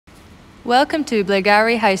Welcome to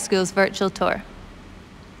Blairgowrie High School's virtual tour.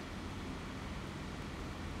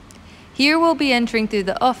 Here we'll be entering through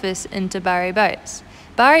the office into Barry Bites.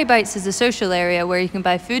 Barry Bites is a social area where you can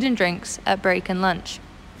buy food and drinks at break and lunch.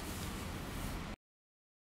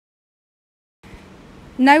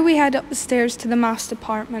 Now we head up the stairs to the maths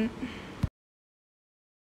department.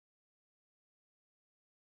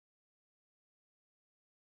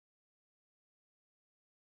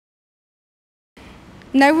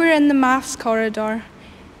 Now we're in the maths corridor.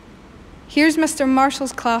 Here's Mr.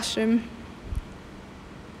 Marshall's classroom.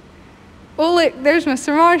 Oh look, there's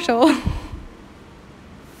Mr. Marshall.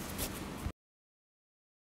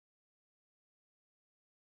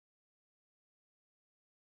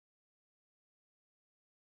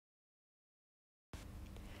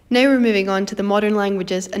 Now we're moving on to the modern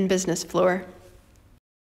languages and business floor.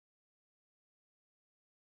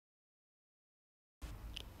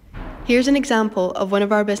 Here's an example of one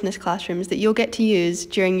of our business classrooms that you'll get to use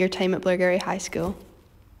during your time at Blairgowrie High School.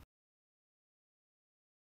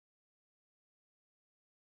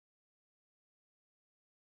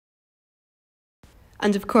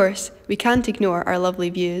 And of course, we can't ignore our lovely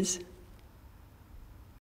views.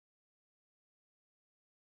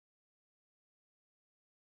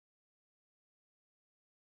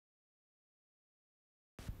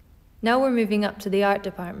 Now we're moving up to the art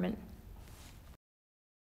department.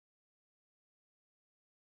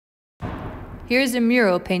 Here's a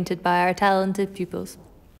mural painted by our talented pupils.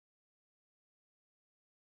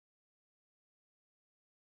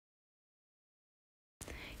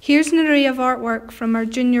 Here's an array of artwork from our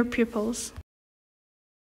junior pupils.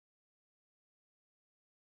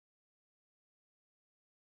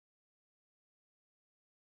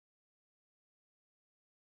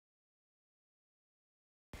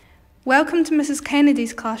 Welcome to Mrs.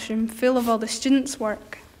 Kennedy's classroom, full of all the students'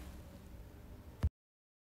 work.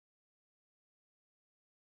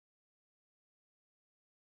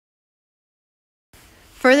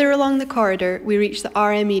 Further along the corridor, we reach the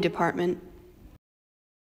RME department.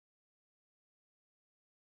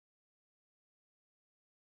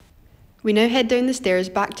 We now head down the stairs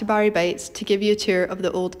back to Barry Bites to give you a tour of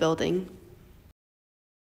the old building.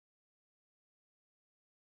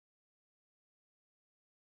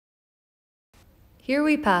 Here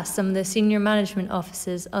we pass some of the senior management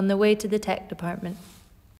offices on the way to the tech department.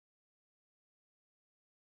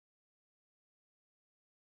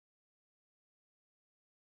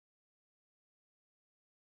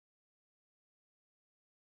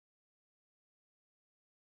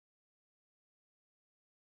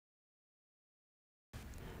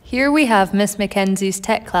 Here we have Miss Mackenzie's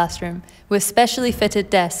tech classroom with specially fitted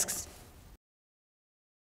desks.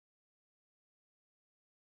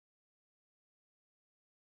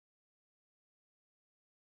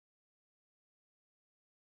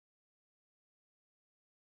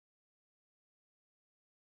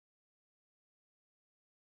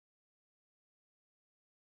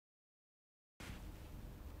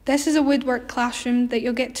 This is a woodwork classroom that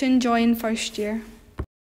you'll get to enjoy in first year.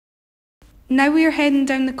 Now we are heading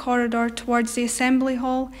down the corridor towards the assembly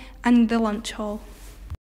hall and the lunch hall.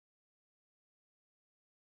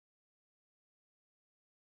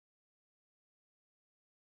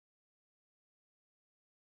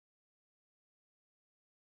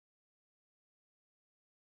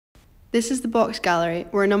 This is the box gallery,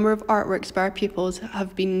 where a number of artworks by our pupils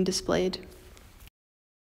have been displayed.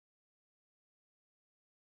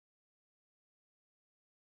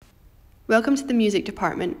 Welcome to the music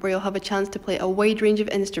department, where you'll have a chance to play a wide range of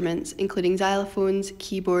instruments, including xylophones,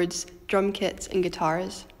 keyboards, drum kits, and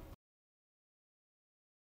guitars.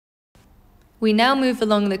 We now move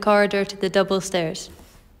along the corridor to the double stairs.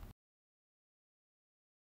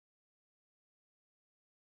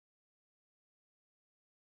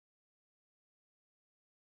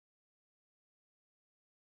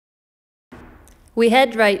 We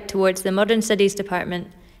head right towards the Modern Studies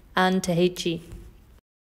department and to HE.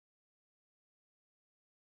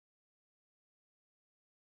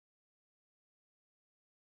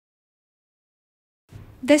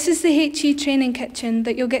 This is the HE training kitchen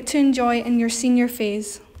that you'll get to enjoy in your senior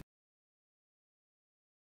phase.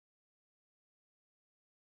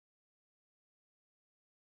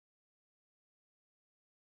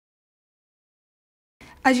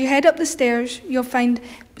 As you head up the stairs, you'll find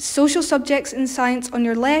social subjects and science on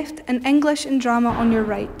your left and English and drama on your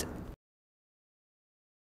right.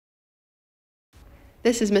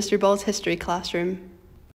 This is Mr. Ball's history classroom.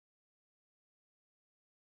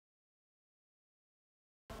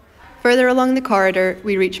 Further along the corridor,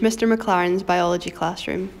 we reach Mr. McLaren's biology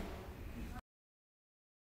classroom.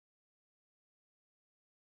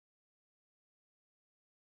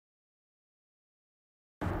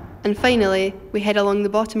 And finally, we head along the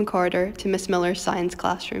bottom corridor to Miss Miller's science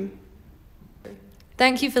classroom.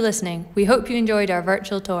 Thank you for listening. We hope you enjoyed our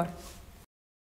virtual tour.